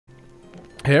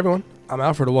Hey everyone, I'm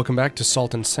Alfred and welcome back to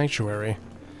Sultan Sanctuary.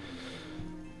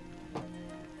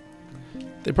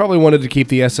 They probably wanted to keep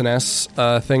the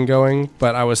SNS thing going,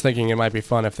 but I was thinking it might be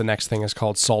fun if the next thing is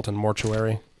called Sultan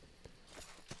Mortuary.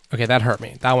 Okay, that hurt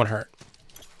me. That one hurt.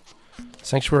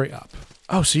 Sanctuary up.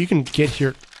 Oh, so you can get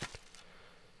here...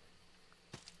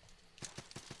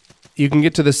 You can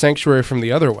get to the sanctuary from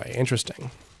the other way.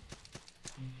 Interesting.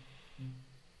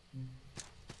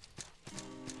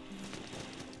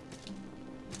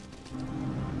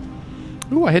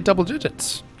 Ooh, I hit double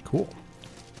digits. Cool.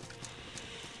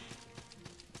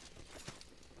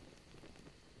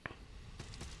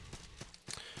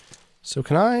 So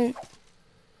can I...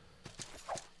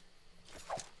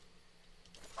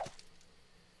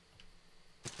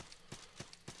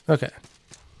 Okay.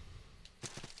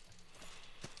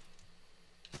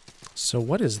 So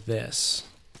what is this?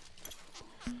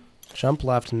 Jump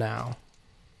left now.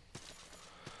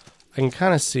 I can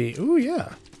kind of see... Ooh,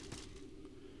 yeah.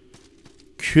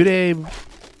 Kure...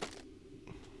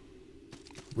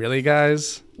 Really,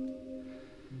 guys?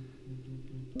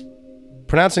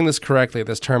 Pronouncing this correctly,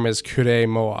 this term is Kure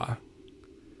Moa.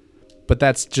 But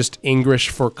that's just English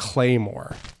for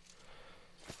claymore.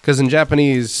 Because in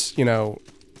Japanese, you know...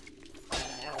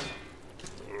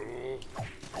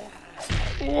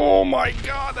 Oh my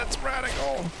god, that's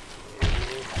radical.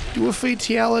 Do a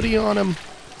fatality on him.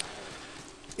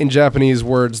 In Japanese,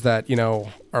 words that, you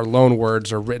know, are loan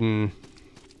words are written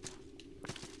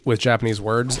with Japanese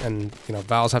words, and, you know,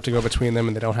 vowels have to go between them,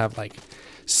 and they don't have, like,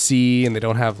 C, and they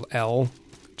don't have L,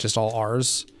 just all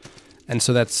R's. And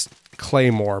so that's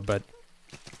claymore, but...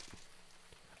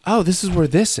 Oh, this is where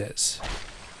this is.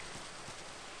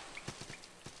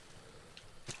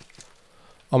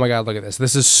 Oh my god, look at this.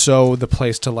 This is so the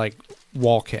place to, like,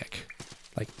 wall kick.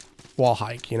 Like, wall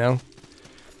hike, you know?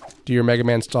 Do your Mega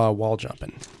Man style wall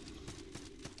jumping.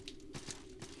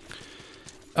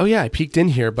 Oh yeah, I peeked in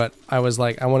here, but I was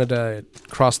like, I wanted to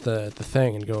cross the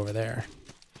thing and go over there.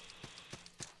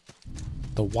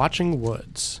 The Watching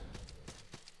Woods.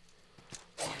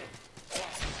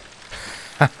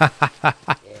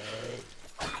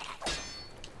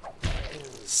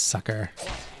 Sucker.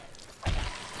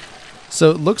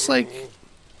 So it looks like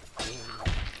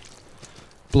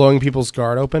blowing people's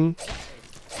guard open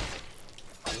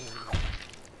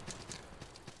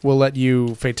will let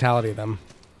you fatality them.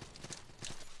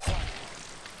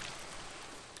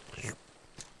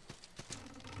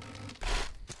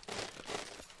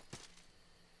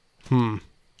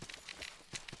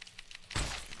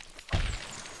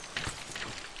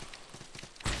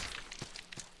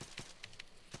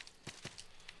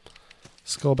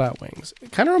 Skullbat wings.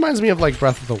 It kind of reminds me of like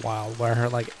Breath of the Wild, where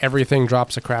like everything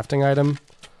drops a crafting item,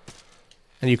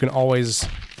 and you can always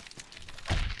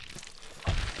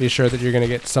be sure that you're going to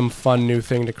get some fun new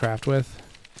thing to craft with.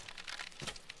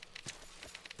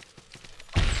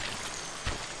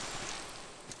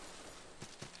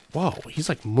 Whoa, he's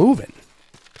like moving.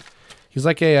 He's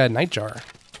like a Nightjar.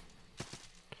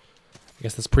 I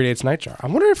guess this predates Nightjar. I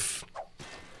wonder if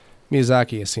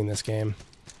Miyazaki has seen this game.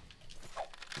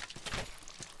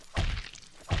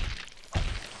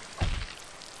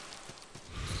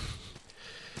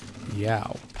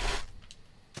 Yow.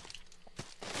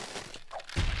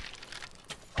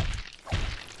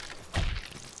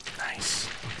 Nice.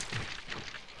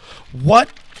 What?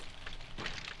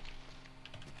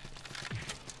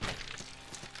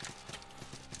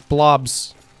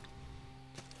 Blobs.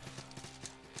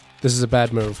 This is a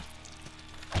bad move.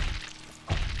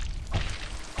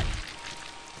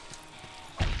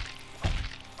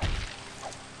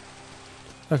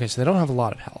 Okay, so they don't have a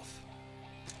lot of health.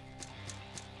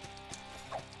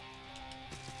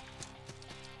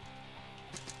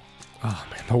 Oh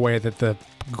man, the way that the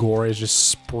gore is just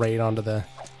sprayed onto the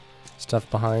stuff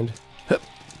behind. But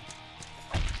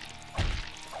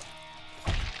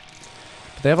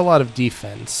they have a lot of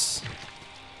defense.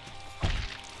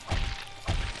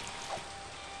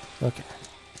 Okay.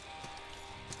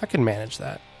 I can manage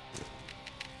that.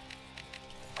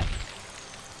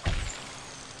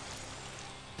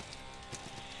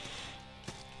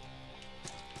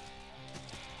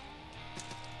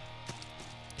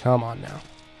 Come on now.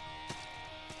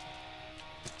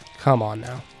 Come on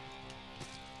now.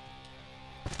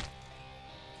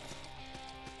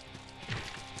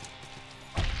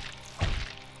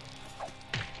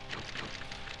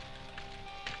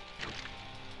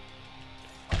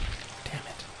 Damn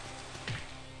it.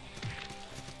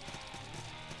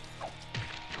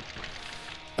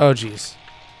 Oh, geez.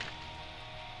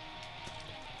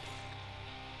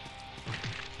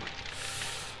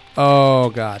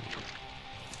 Oh, God.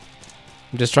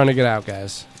 I'm just trying to get out,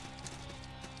 guys.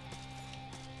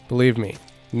 Believe me,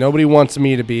 nobody wants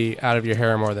me to be out of your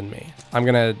hair more than me. I'm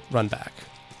gonna run back.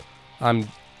 I'm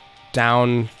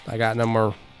down. I got no more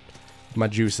of my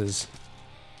juices.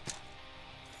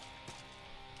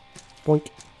 Boink.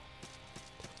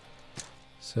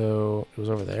 So it was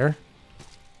over there.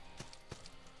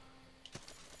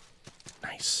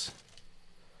 Nice.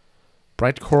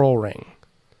 Bright coral ring.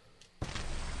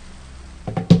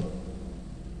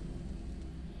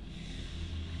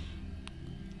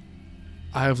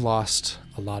 I've lost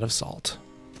a lot of salt.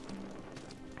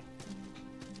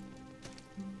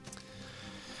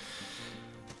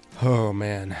 Oh,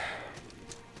 man.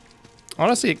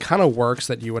 Honestly, it kind of works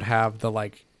that you would have the,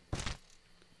 like...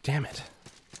 Damn it.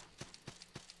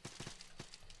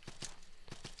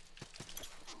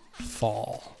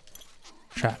 Fall.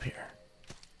 Trap here.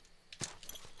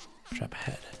 Trap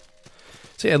ahead.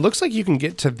 See, it looks like you can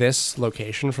get to this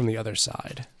location from the other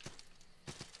side.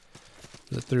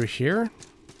 Is it through here?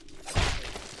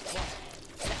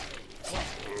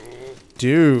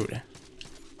 Dude.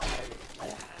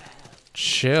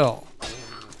 Chill.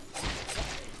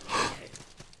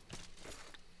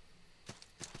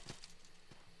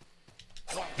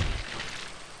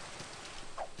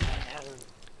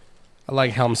 I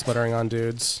like helm splittering on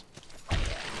dudes.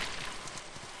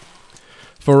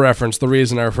 For reference, the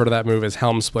reason I refer to that move as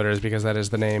Helm Splitter is because that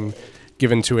is the name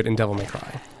given to it in Devil May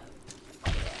Cry.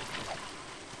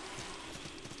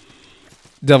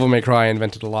 Devil May Cry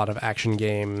invented a lot of action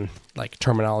game like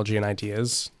terminology and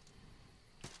ideas.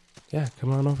 Yeah,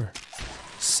 come on over,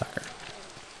 sucker.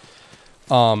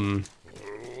 And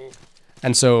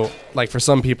so, like, for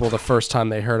some people, the first time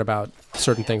they heard about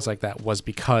certain things like that was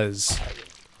because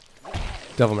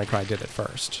Devil May Cry did it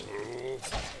first.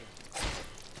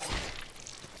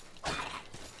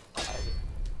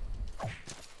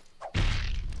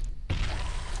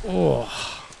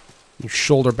 Oh, you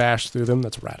shoulder bash through them.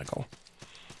 That's radical.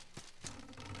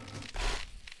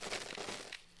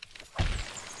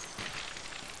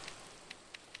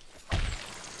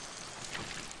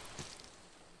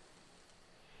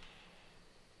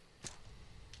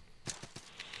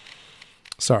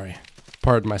 Sorry.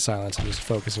 Pardon my silence. I'm just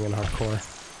focusing on hardcore.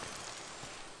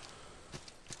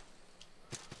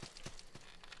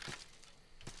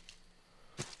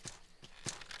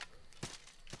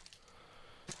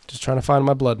 Just trying to find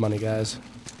my blood money, guys.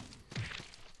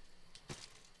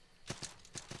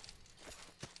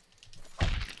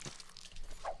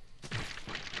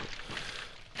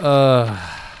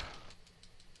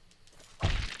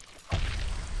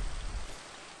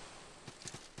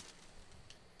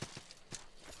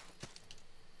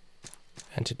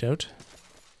 Antidote.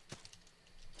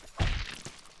 A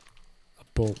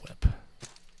bullwhip.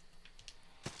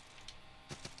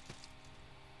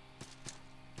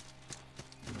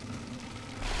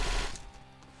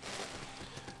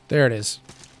 There it is.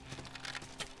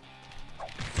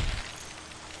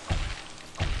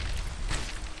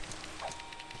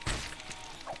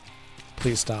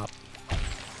 Please stop.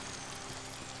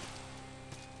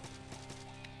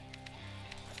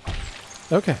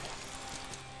 Okay.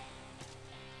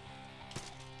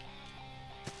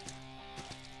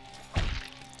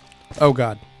 Oh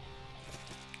God.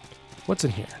 What's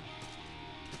in here?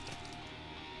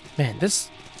 Man, this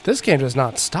game does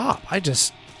not stop. I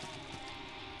just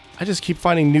keep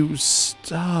finding new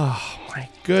stuff. Oh, my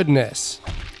goodness.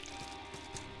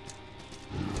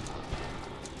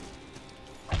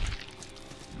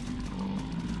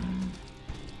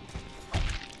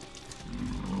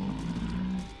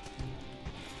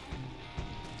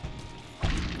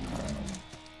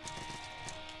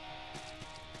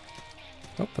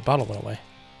 Oh, the bottle went away.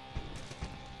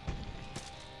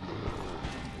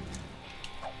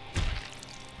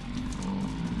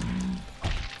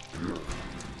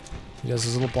 He does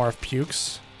his little barf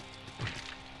pukes.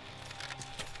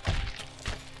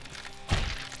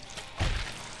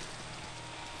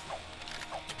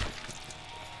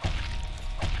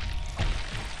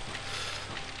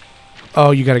 Oh,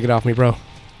 you gotta get off me, bro.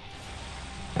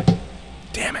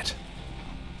 Damn it.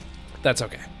 That's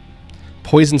okay.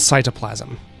 Poison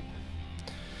cytoplasm.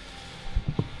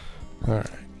 Alright.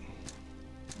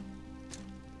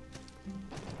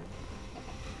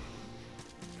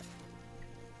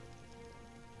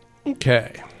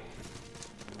 Okay.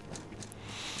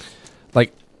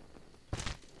 Like,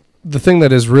 the thing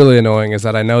that is really annoying is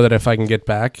that I know that if I can get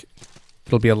back,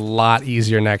 it'll be a lot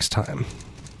easier next time.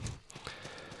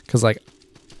 Because, like,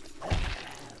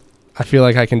 I feel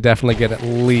like I can definitely get at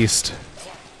least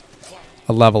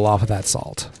a level off of that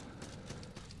salt.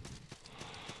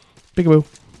 Peekaboo.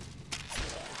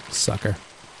 Sucker.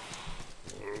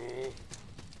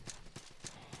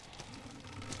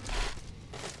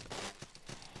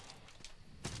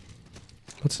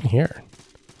 What's in here?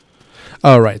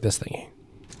 Oh, right, this thingy.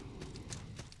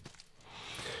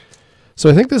 So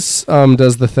I think this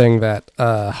does the thing that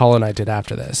Hollow Knight did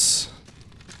after this.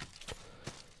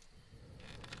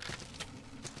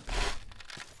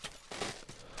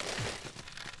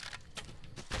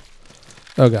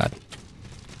 Oh, God.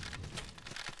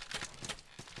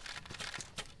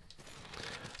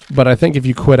 But I think if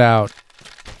you quit out,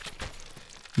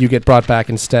 you get brought back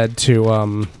instead to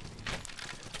a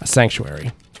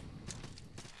sanctuary.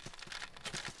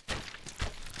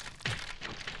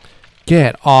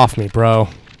 Get off me, bro.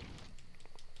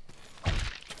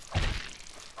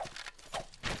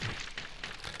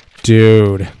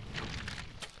 Dude.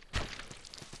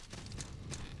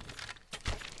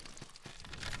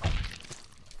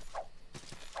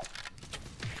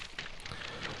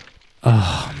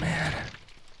 Oh, man.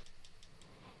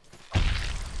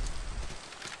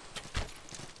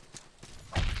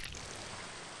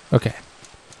 Okay.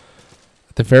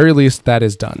 At the very least, that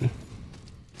is done.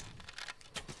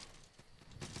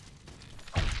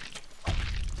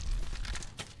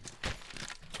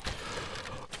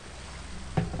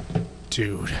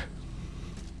 Dude.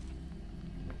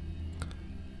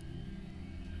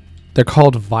 They're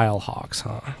called Vilehawks,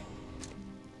 huh?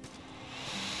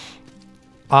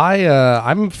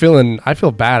 I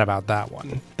feel bad about that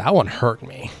one. That one hurt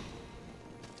me.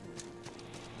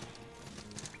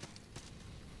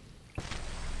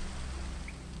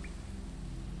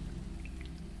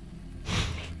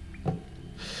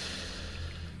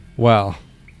 Well,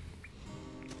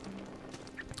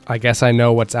 I guess I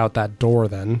know what's out that door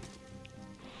then.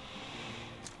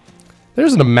 There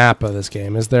isn't a map of this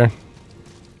game, is there?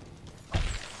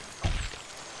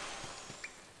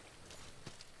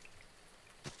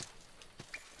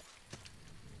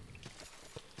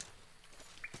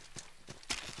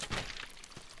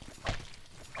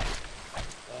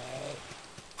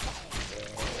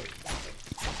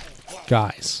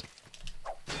 Guys.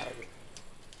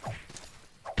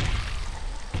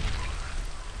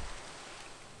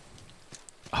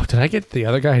 Oh, did I get the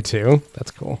other guy too?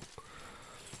 That's cool.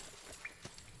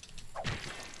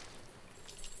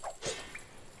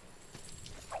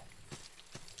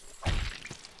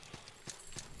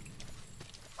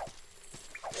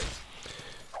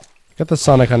 Got the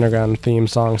Sonic Underground theme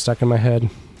song stuck in my head.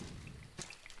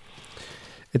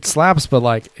 It slaps, but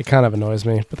like it kind of annoys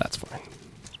me, but that's fine.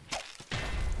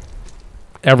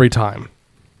 Every time.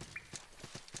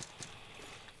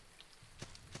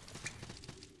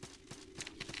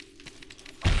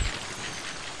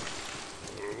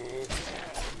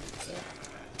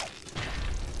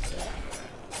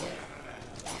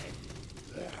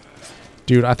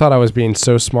 Dude, I thought I was being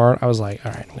so smart. I was like,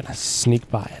 all right, I'm going to sneak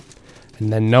by it.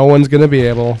 And then no one's going to be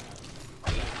able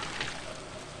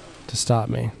to stop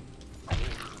me.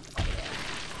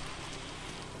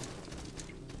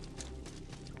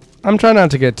 I'm trying not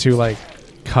to get too, like,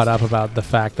 cut up about the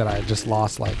fact that I just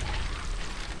lost, like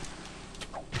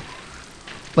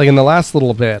in the last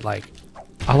little bit, like,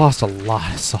 I lost a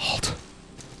lot of salt.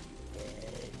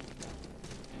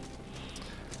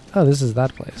 Oh, this is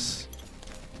that place.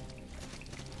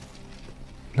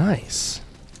 Nice.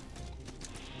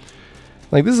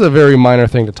 Like, this is a very minor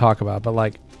thing to talk about, but,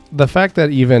 like, the fact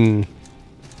that even...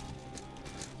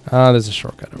 there's a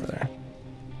shortcut over there.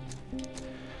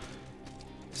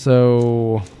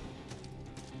 So...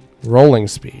 rolling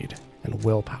speed and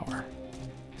willpower.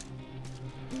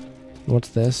 What's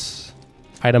this?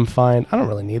 Item find. I don't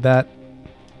really need that,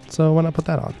 so why not put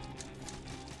that on?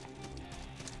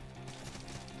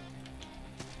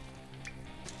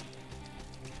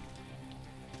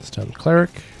 Stone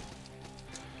cleric.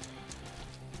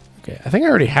 Okay, I think I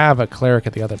already have a cleric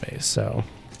at the other base, so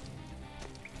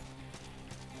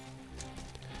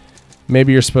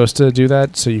maybe you're supposed to do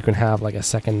that so you can have like a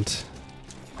second.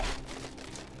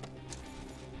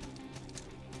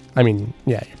 I mean,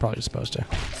 yeah, you're probably supposed to.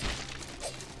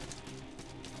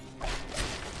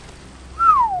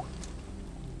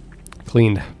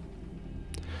 Cleaned.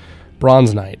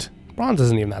 Bronze Knight. Bronze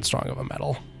isn't even that strong of a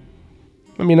metal.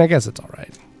 I mean, I guess it's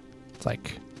alright. It's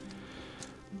like,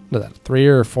 what is that, 3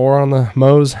 or 4 on the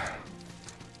Moes?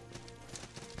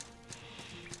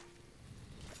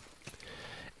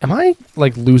 Am I,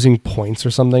 like, losing points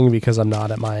or something because I'm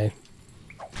not at my...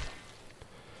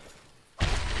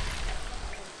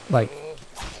 like,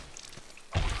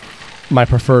 my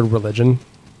preferred religion?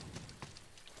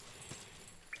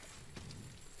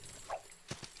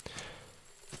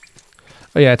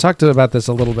 Oh yeah, I talked about this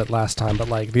a little bit last time, but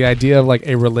like the idea of like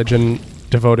a religion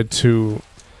devoted to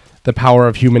the power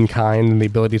of humankind and the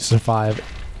ability to survive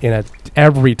in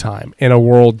every time in a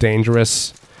world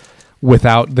dangerous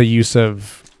without the use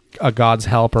of a god's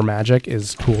help or magic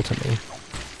is cool to me.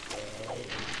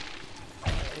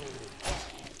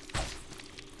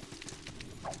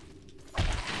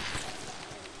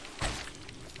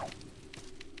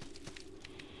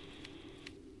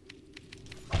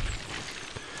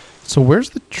 So where's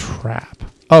the trap?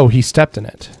 Oh, he stepped in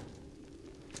it.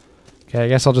 Okay, I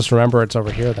guess I'll just remember it's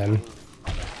over here then.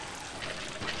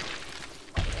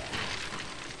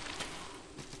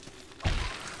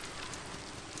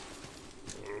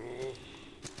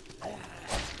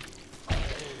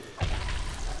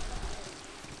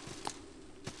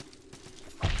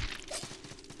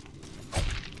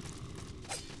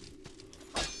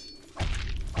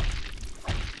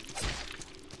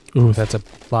 Ooh, that's a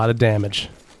lot of damage.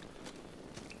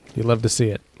 You love to see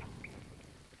it.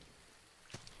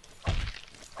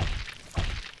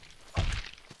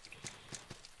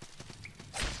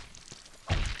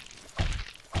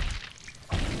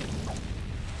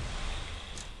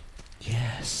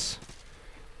 Yes.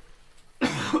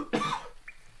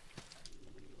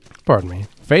 Pardon me.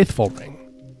 Faithful ring.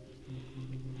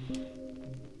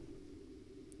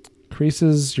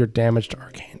 Increases your damage to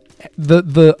arcane.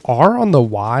 The R on the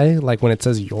Y, like when it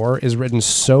says your, is written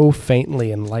so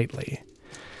faintly and lightly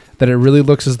that it really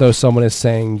looks as though someone is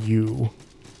saying you.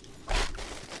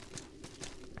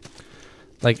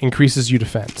 Like, increases you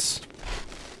defense.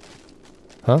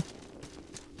 Huh?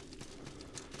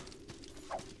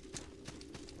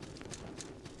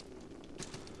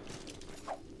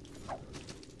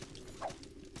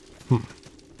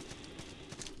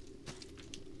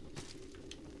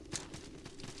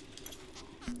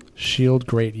 Shield,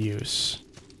 great use.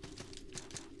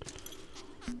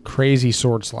 Crazy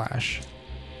sword slash.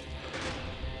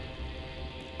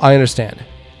 I understand.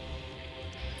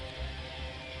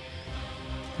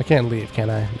 I can't leave, can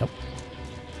I? Nope.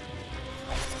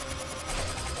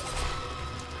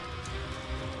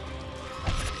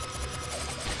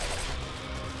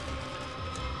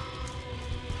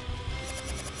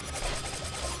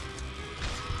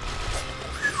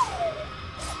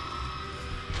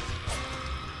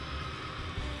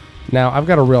 Now, I've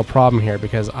got a real problem here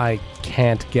because I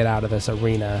can't get out of this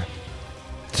arena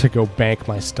to go bank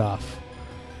my stuff.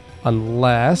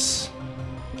 Unless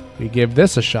we give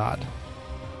this a shot.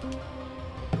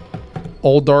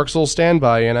 Old Dark Souls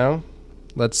standby, you know?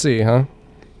 Let's see, huh?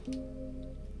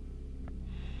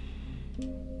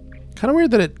 Kind of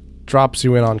weird that it drops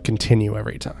you in on continue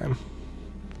every time.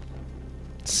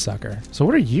 Sucker. So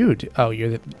what are you? Oh,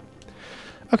 you're the...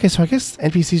 Okay, so I guess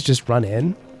NPCs just run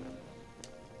in.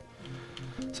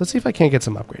 So let's see if I can't get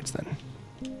some upgrades then.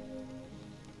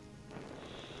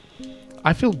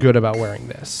 I feel good about wearing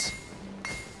this.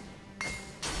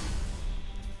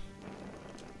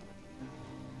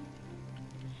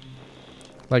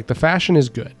 Like, the fashion is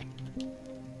good.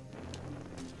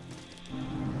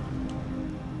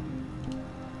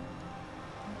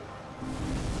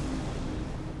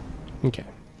 Okay.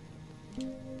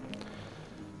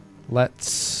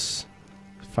 Let's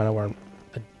find out where I'm...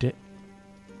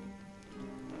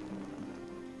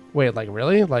 Wait, like,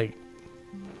 really? Like,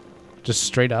 just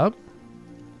straight up?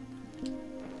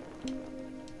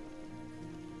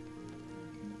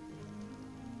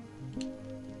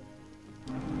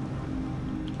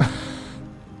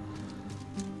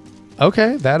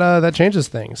 Okay, that changes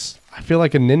things. I feel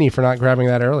like a ninny for not grabbing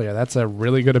that earlier. That's a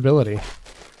really good ability.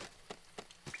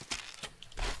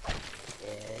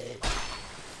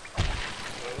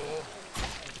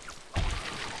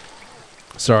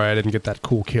 Sorry, I didn't get that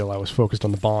cool kill. I was focused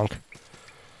on the bonk.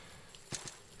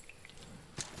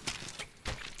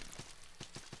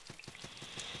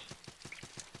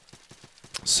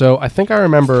 So, I think I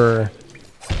remember...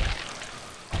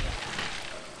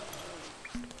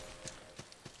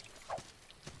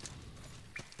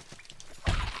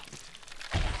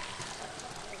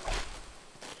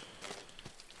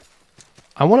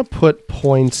 I want to put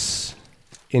points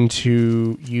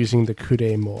into using the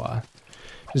Kude Moa.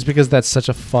 Just because that's such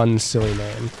a fun, silly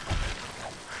name.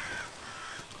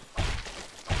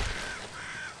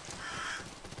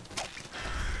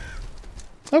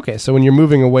 Okay, so when you're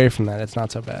moving away from that, it's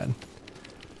not so bad.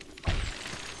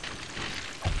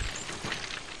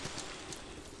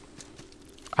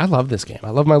 I love this game. I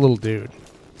love my little dude.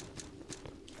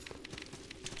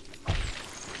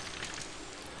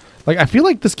 Like, I feel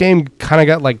like this game kind of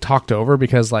got, like, talked over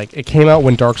because, like, it came out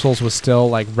when Dark Souls was still,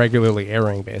 like, regularly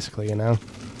airing, basically, you know?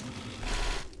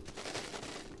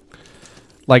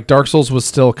 Like, Dark Souls was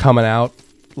still coming out,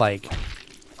 like,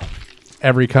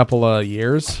 every couple of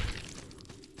years.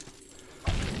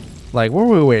 Like, what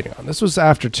were we waiting on? This was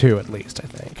after 2, at least, I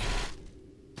think.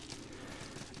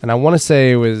 And I want to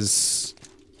say it was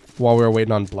while we were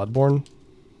waiting on Bloodborne.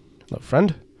 Hello,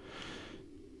 friend.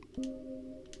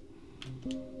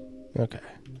 Okay.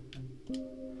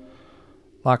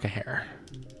 Lock of hair.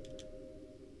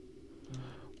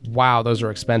 Wow, those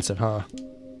are expensive, huh?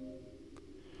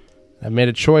 I made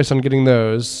a choice on getting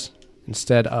those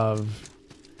instead of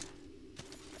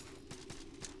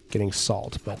getting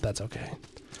salt, but that's okay.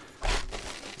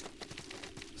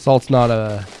 Salt's not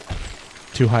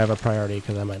too high of a priority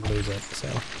because I might lose it, so.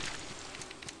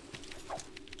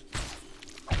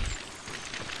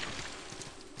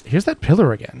 Here's that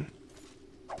pillar again.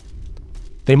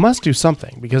 They must do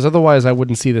something, because otherwise I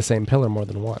wouldn't see the same pillar more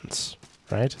than once,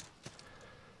 right?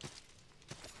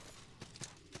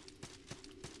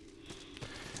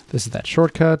 This is that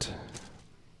shortcut.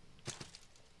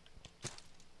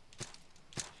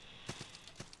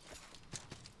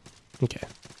 Okay.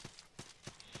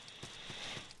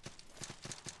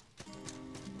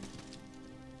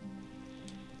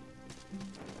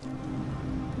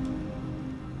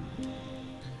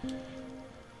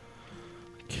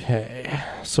 Okay,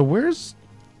 so where's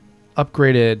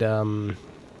upgraded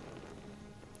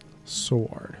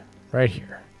sword? Right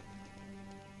here.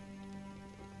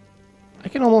 I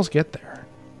can almost get there.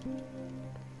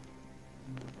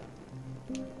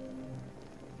 Let's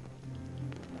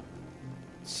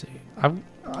see.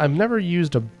 I've never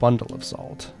used a bundle of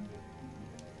salt.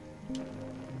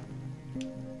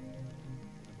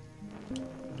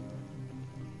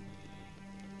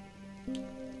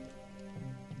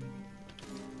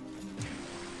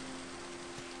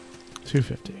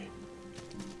 $250.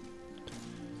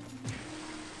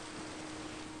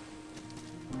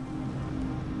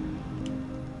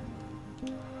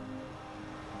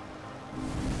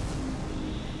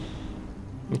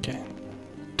 Okay.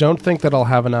 Don't think that I'll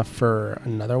have enough for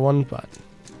another one, but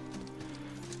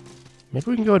maybe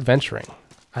we can go adventuring.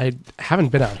 I haven't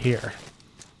been out here.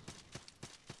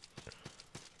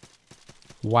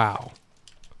 Wow.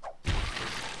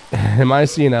 Am I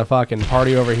seeing a fucking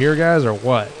party over here, guys, or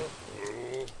what?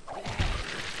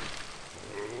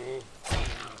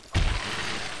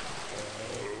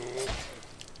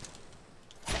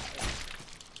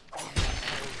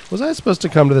 Was I supposed to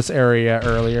come to this area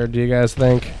earlier, do you guys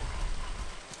think?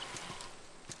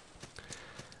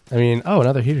 I mean, oh,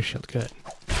 another heater shield, good.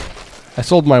 I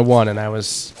sold my one and I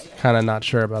was kind of not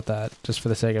sure about that, just for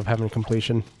the sake of having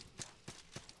completion.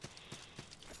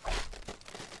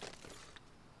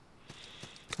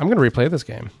 I'm going to replay this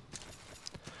game.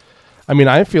 I mean,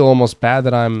 I feel almost bad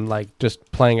that I'm, like, just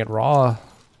playing it raw.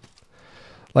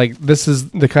 Like, this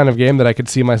is the kind of game that I could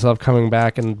see myself coming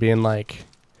back and being like,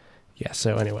 yeah,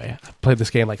 so anyway, I played this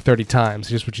game like 30 times.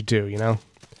 Here's what you do, you know?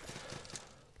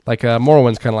 Like,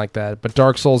 Morrowind's kind of like that, but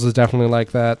Dark Souls is definitely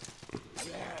like that.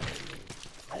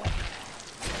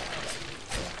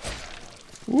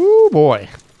 Woo, boy.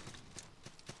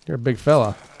 You're a big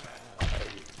fella.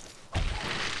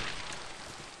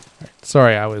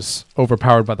 Sorry, I was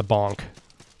overpowered by the bonk.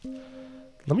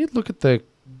 Let me look at the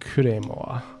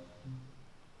Kuremoa.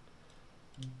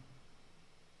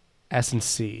 S and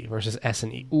C versus S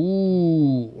and E.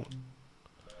 Ooh.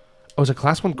 Oh, it's a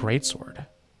class 1 greatsword.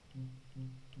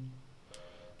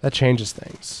 That changes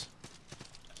things.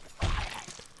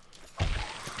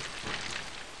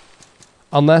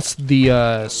 Unless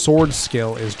the sword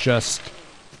skill is just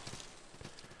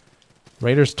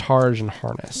Raider's Targe and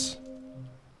Harness.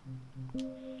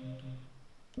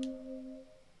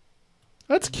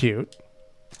 That's cute.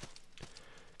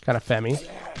 Kind of femmy.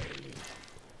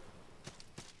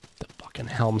 The fucking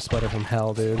helm splitter from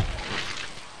hell, dude.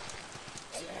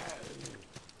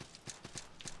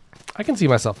 I can see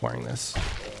myself wearing this.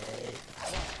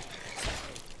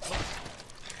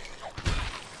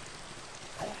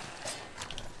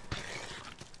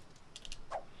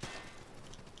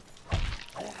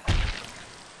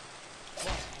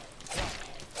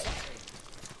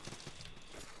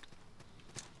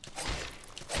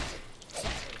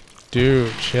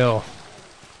 Dude, chill.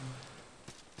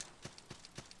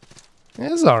 Yeah,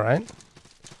 this is alright.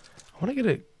 I want to get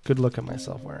a good look at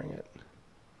myself wearing it.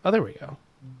 Oh, there we go.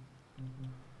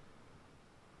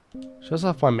 Shows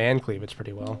off my man cleavage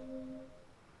pretty well.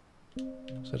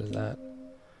 So does that.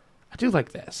 I do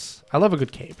like this. I love a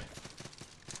good cape.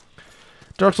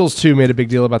 Dark Souls 2 made a big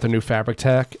deal about their new fabric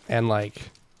tech, and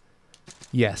like,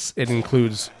 yes, it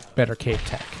includes better cape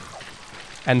tech.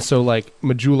 And so, like,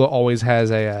 Majula always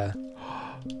has a...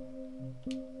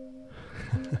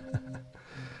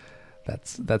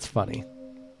 That's funny.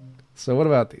 So what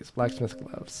about these? Blacksmith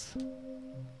gloves.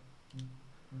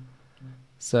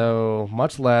 So,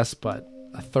 much less, but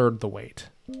a third the weight.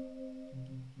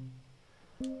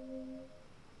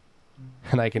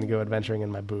 and I can go adventuring in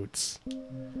my boots.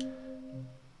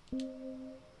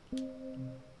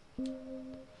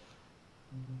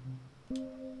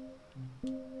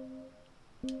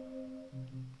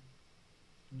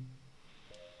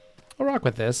 I'll rock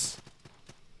with this.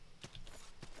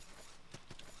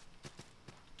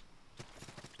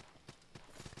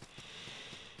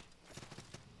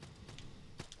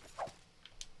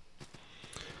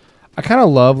 I kind of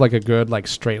love like a good like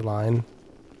straight line.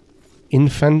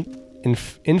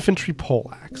 Infantry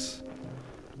poleaxe.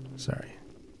 Sorry.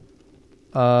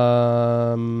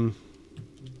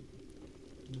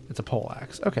 It's a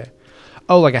poleaxe. Okay.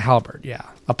 Oh, like a halberd. Yeah,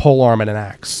 a pole arm and an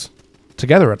axe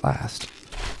together at last.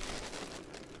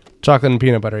 Chocolate and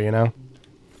peanut butter, you know.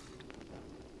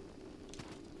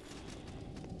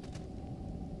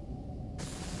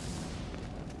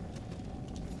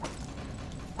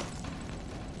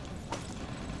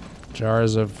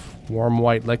 Jars of warm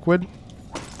white liquid.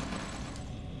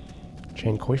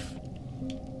 Chain coif.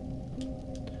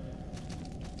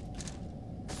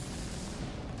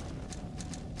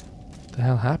 What the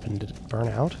hell happened? Did it burn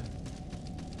out?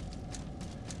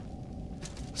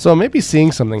 So maybe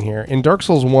seeing something here. In Dark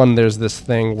Souls 1, there's this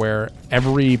thing where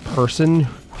every person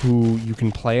who you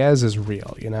can play as is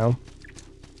real, you know?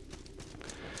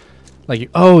 Like,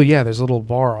 oh yeah, there's a little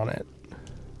bar on it.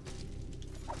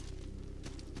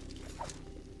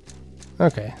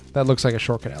 Okay, that looks like a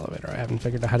shortcut elevator I haven't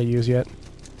figured out how to use yet.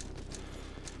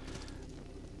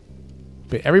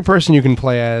 But every person you can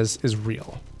play as is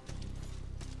real.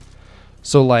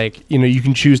 So like, you know, you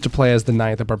can choose to play as the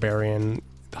knight, the barbarian,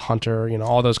 the hunter, you know,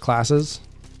 all those classes.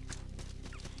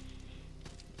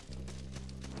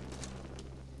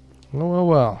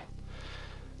 Well.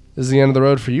 This is the end of the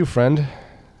road for you, friend.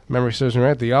 Memory serves me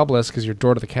right, the obelisk is your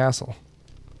door to the castle.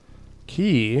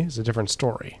 Key is a different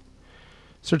story.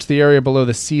 Search the area below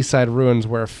the seaside ruins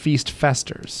where a feast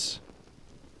festers.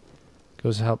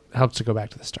 Helps to go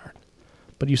back to the start.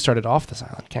 But you started off this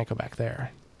island, can't go back there.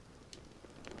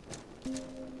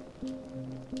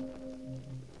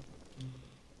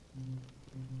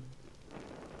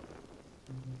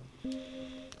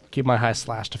 Keep my high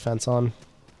slash defense on.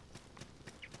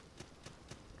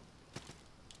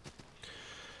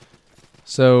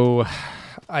 So,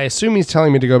 I assume he's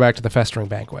telling me to go back to the Festering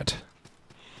Banquet.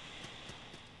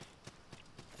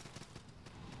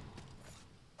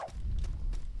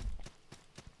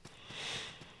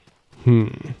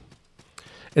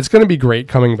 It's going to be great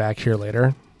coming back here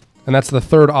later. And that's the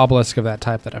third obelisk of that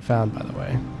type that I found, by the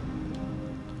way.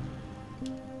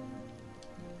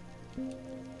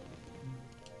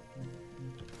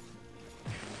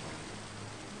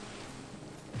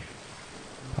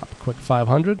 Pop a quick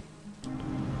 500.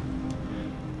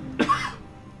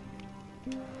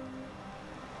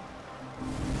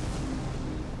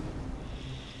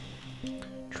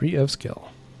 Tree of Skill.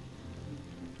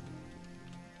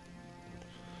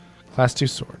 Class 2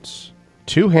 swords.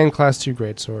 2 hand class 2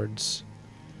 great swords.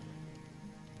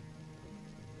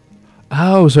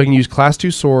 Oh, so I can use class 2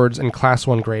 swords and class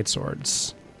 1 great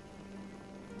swords.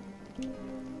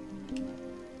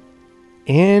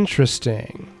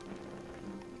 Interesting.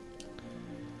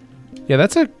 Yeah,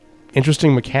 that's a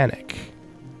interesting mechanic.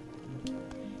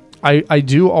 I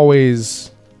do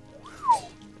always...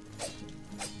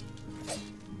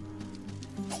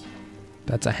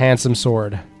 That's a handsome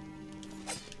sword.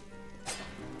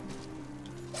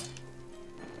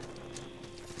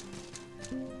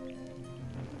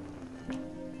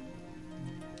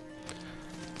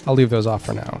 I'll leave those off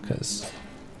for now, because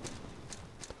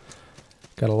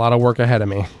got a lot of work ahead of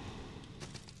me.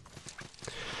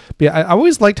 But yeah, I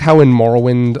always liked how in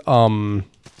Morrowind,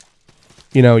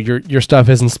 you know, your stuff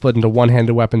isn't split into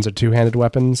one-handed weapons or two-handed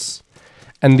weapons.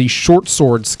 And the short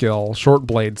sword skill, short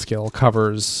blade skill,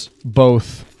 covers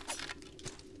both.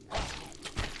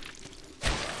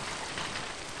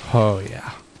 Oh,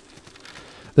 yeah.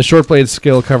 The short blade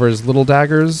skill covers little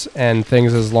daggers and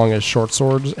things as long as short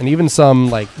swords, and even some,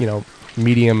 like, you know,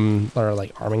 medium or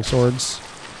like arming swords.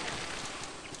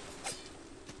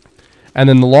 And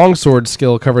then the long sword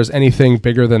skill covers anything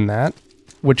bigger than that,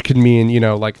 which could mean, you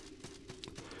know, like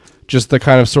just the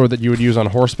kind of sword that you would use on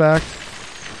horseback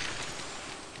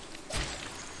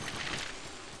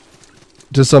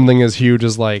to something as huge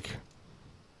as like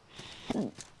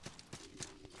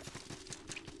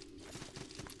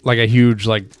a huge,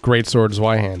 like, greatsword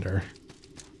Zweihander.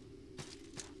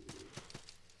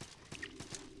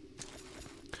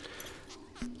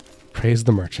 Praise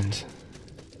the merchant.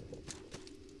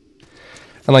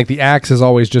 And, like, the axe is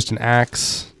always just an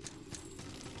axe.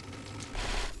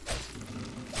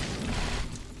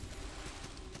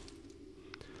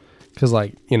 Because,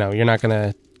 like, you know, you're not going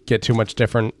to get too much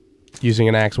different using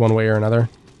an axe one way or another.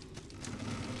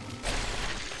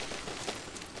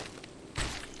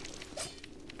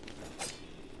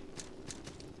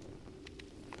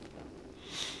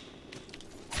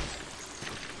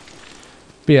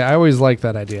 But yeah, I always like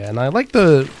that idea, and I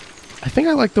think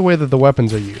I like the way that the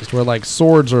weapons are used, where like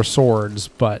swords are swords,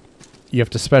 but you have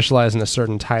to specialize in a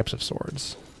certain types of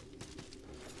swords.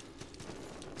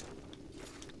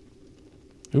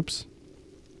 Oops.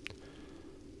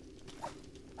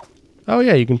 Oh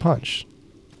yeah, you can punch.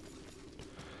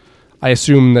 I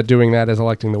assume that doing that is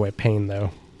electing the way pain,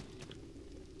 though.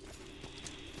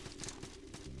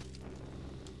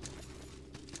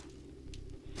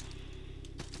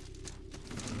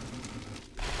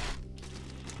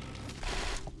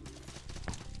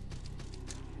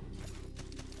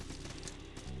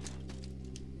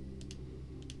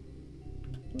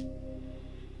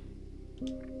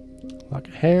 Lock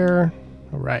of hair.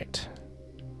 All right.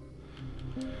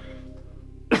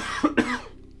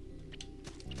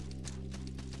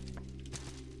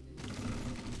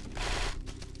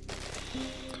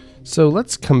 So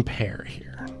let's compare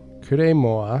here.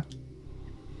 Kuremoa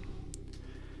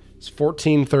is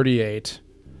 1438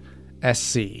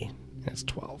 SC, and it's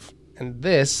 12. And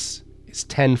this is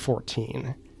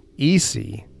 1014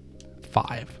 EC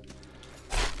 5.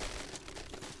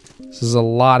 This is a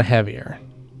lot heavier.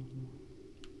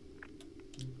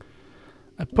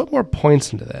 I put more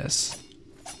points into this.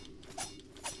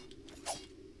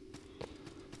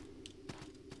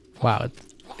 Wow,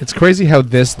 it's crazy how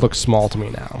this looks small to me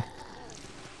now.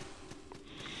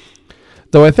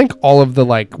 Though I think all of the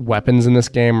like weapons in this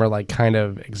game are like kind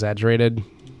of exaggerated.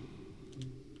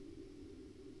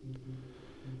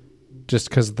 Just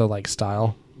because of the like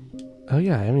style. Oh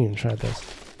yeah, I haven't even tried this.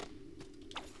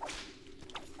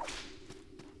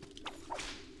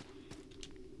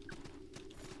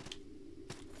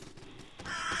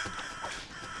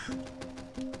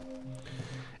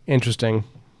 Interesting.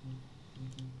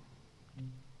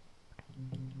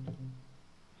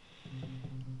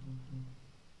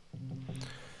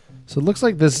 So it looks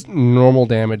like this normal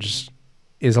damage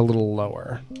is a little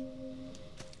lower.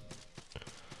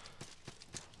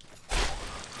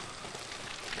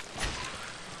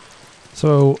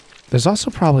 So there's also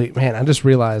probably, man, I just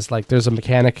realized like there's a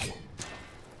mechanic.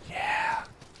 Yeah.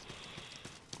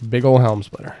 Big ol' helm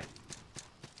splitter.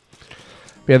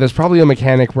 But yeah, there's probably a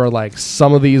mechanic where like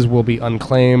some of these will be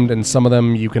unclaimed and some of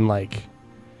them you can like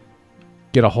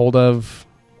get a hold of.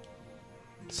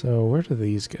 So where do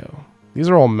these go? These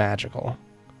are all magical.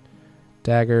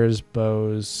 Daggers,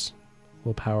 bows,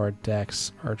 willpower,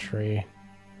 dex, archery.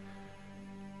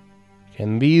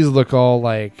 And these look all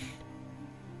like...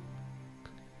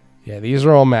 Yeah, these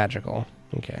are all magical.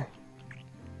 Okay.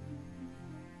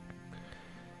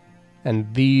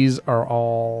 And these are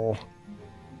all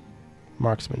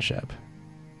marksmanship.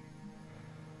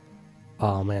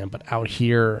 Oh man, but out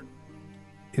here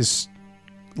is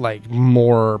like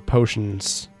more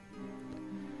potions.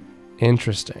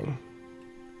 Interesting.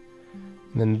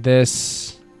 And then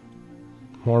this,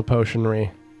 more potionry.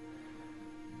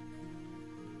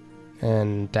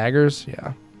 And daggers,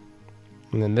 yeah.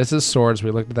 And then this is swords, we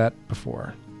looked at that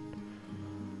before.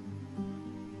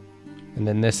 And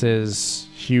then this is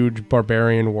huge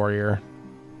barbarian warrior.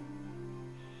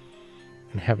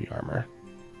 And heavy armor.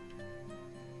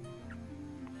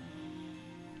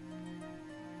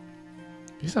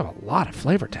 These have a lot of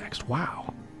flavor text,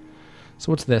 wow.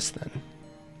 So what's this then?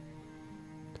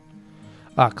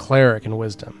 Ah, cleric and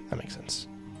wisdom. That makes sense.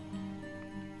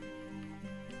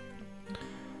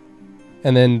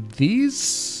 And then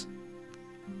these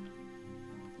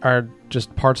are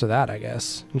just parts of that, I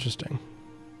guess. Interesting.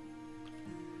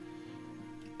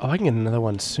 Oh, I can get another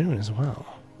one soon as well.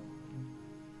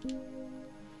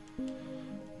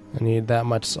 I need that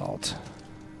much salt.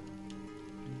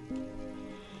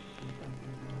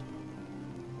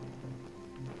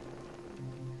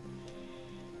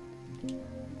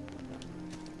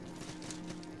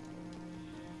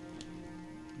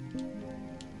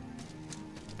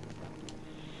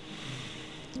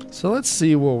 So let's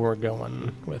see what we're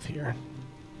going with here.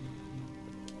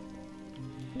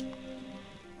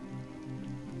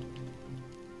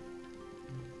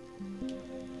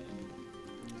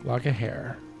 Lock of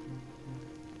hair.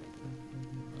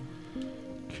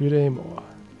 Kuremoa.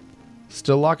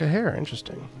 Still lock of hair.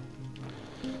 Interesting.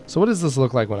 So what does this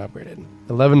look like when upgraded?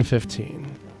 1115.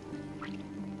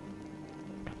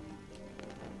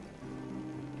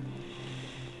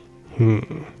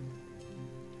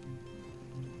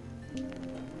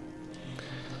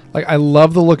 Like, I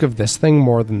love the look of this thing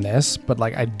more than this, but,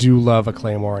 like, I do love a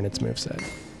claymore and its moveset.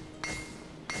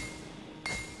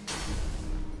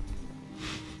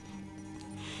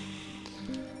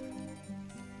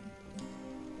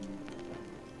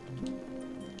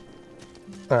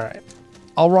 Alright.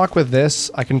 I'll rock with this.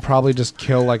 I can probably just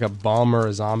kill like a bum or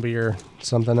a zombie or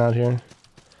something out here.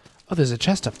 Oh, there's a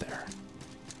chest up there.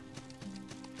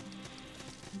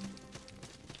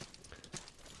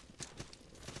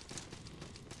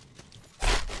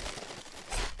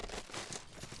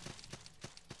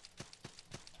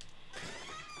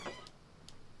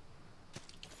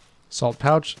 Salt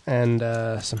pouch and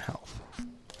some health.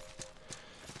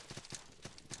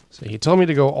 So he told me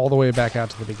to go all the way back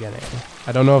out to the beginning.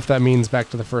 I don't know if that means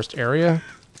back to the first area,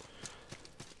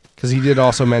 because he did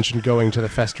also mention going to the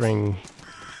festering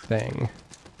thing.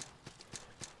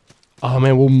 Oh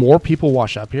man, will more people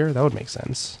wash up here? That would make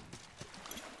sense.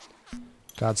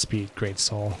 Godspeed, great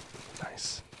soul.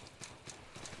 Nice.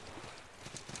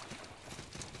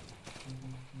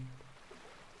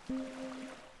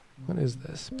 What is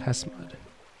this? Pest mud.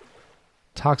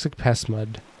 Toxic pest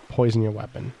mud. Poison your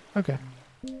weapon. Okay.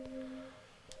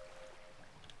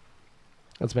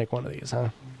 Let's make one of these, huh?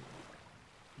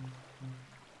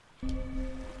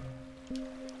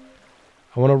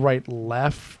 I want to write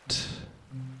left.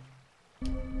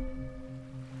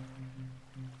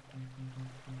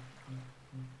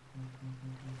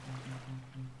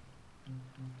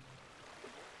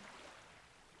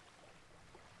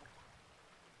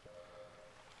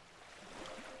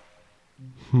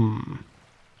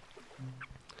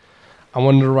 I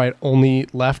wanted to write only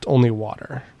left, only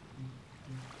water.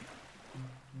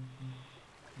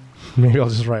 Maybe I'll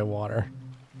just write water.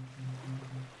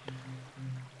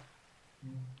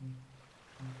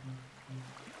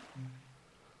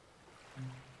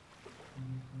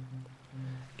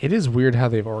 It is weird how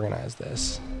they've organized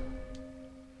this.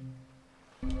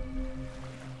 Oh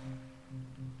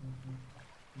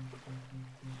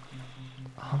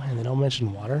man, they don't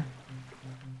mention water.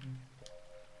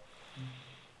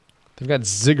 They've got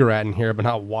ziggurat in here, but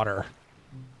not water.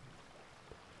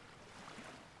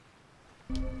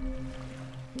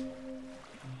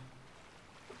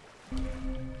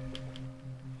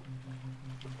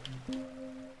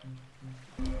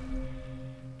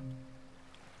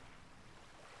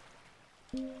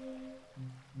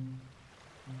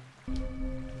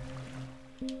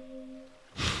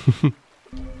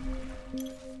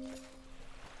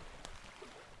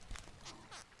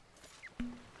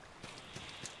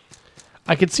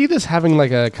 I could see this having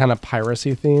like a kind of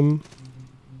piracy theme.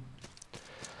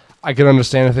 I could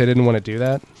understand if they didn't want to do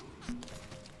that.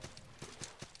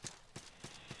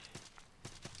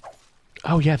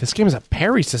 Oh yeah, this game has a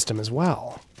parry system as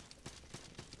well.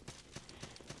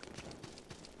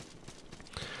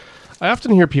 I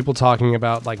often hear people talking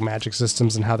about like magic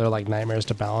systems and how they're like nightmares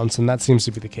to balance, and that seems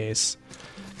to be the case.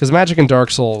 Because Magic and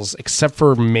Dark Souls, except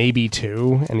for maybe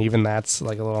 2, and even that's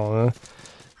like a little...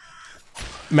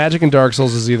 Magic and Dark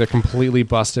Souls is either completely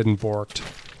busted and borked,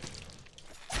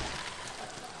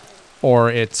 or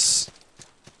it's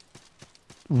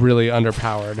really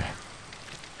underpowered.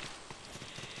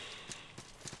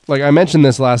 Like, I mentioned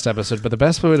this last episode, but the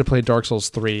best way to play Dark Souls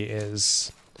 3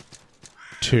 is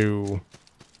to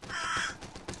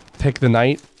pick the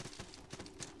knight,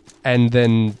 and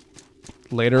then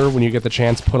later, when you get the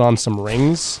chance, put on some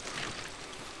rings,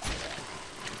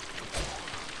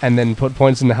 and then put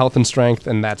points into health and strength,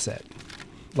 and that's it.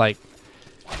 Like,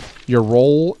 your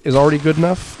roll is already good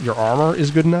enough, your armor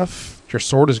is good enough, your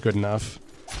sword is good enough.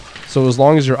 So as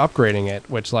long as you're upgrading it,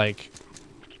 which, like...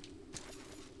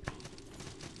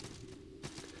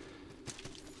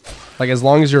 as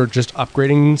long as you're just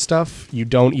upgrading stuff, you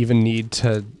don't even need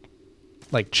to,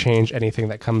 like, change anything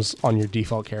that comes on your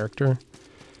default character.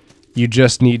 You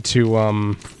just need to, how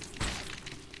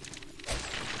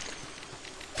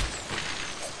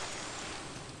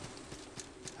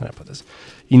do I put this?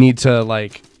 You need to,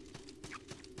 like...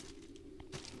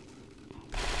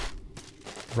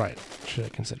 Right. Should I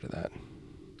consider that?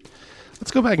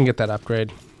 Let's go back and get that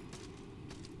upgrade.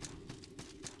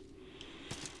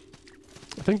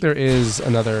 I think there is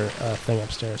another thing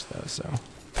upstairs, though, so...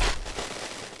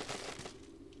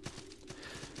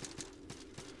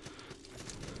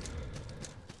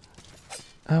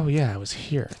 Oh, yeah, I was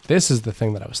here. This is the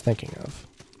thing that I was thinking of.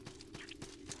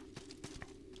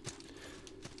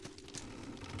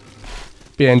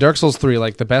 But yeah, in Dark Souls 3,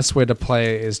 like, the best way to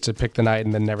play is to pick the knight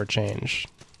and then never change.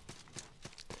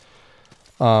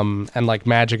 And, like,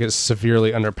 magic is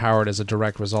severely underpowered as a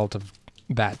direct result of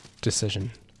that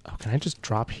decision. Oh, can I just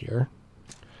drop here?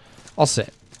 I'll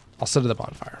sit. I'll sit at the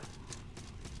bonfire.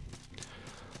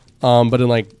 But in,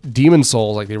 like, Demon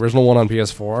Souls, like the original one on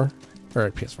PS4... Or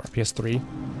PS3.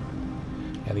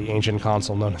 Yeah, the ancient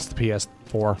console known as the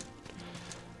PS4.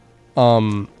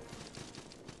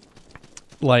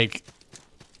 Like,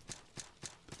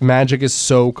 magic is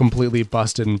so completely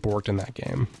busted and borked in that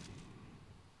game.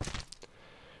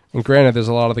 And granted, there's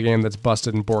a lot of the game that's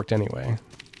busted and borked anyway.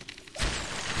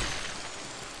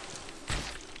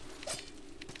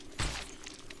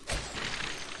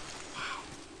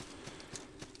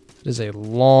 It is a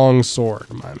long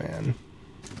sword, my man.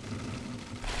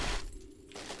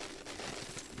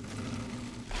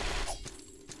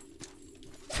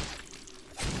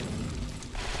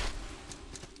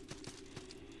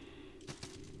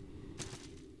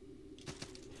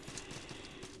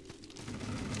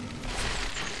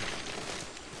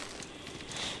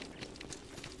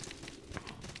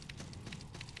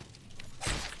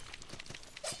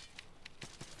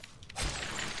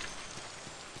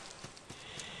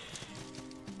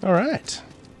 All right.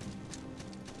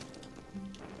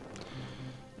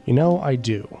 You know, I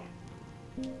do.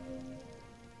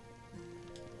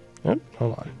 Oh,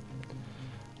 hold on.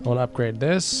 I want to upgrade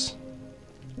this.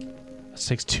 This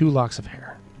takes 2 locks of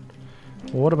hair.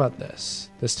 Well, what about this?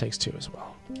 This takes 2 as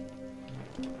well.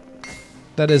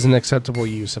 That is an acceptable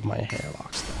use of my hair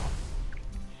locks, though.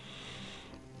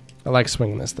 I like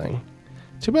swinging this thing.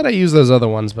 Too bad I use those other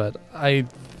ones, but I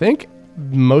think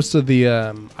most of the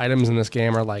items in this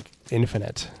game are like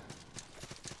infinite.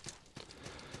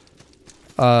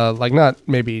 Like not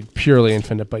maybe purely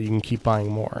infinite, but you can keep buying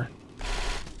more.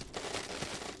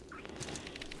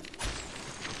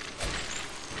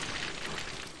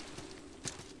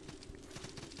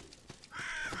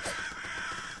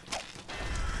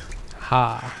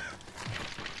 Ha.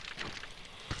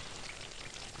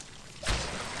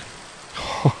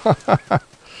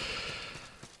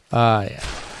 Yeah.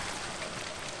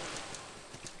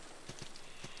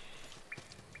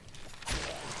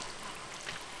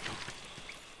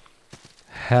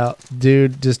 Hell,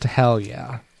 dude, just hell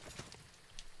yeah.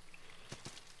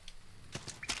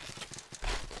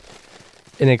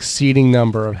 An exceeding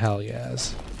number of hell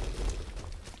yeahs.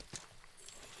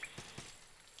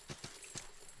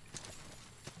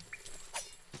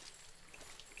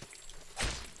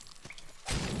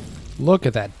 Look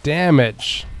at that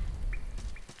damage.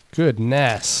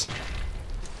 Goodness.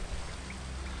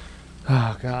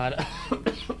 Oh, God.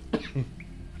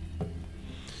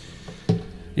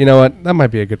 You know what? That might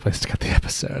be a good place to cut the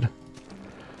episode.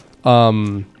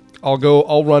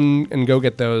 I'll run and go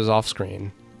get those off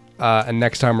screen. And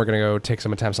next time we're going to go take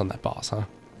some attempts on that boss, huh?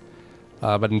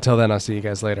 But until then, I'll see you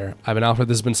guys later. I've been Alfred.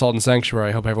 This has been Salt and Sanctuary.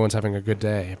 I hope everyone's having a good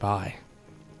day. Bye.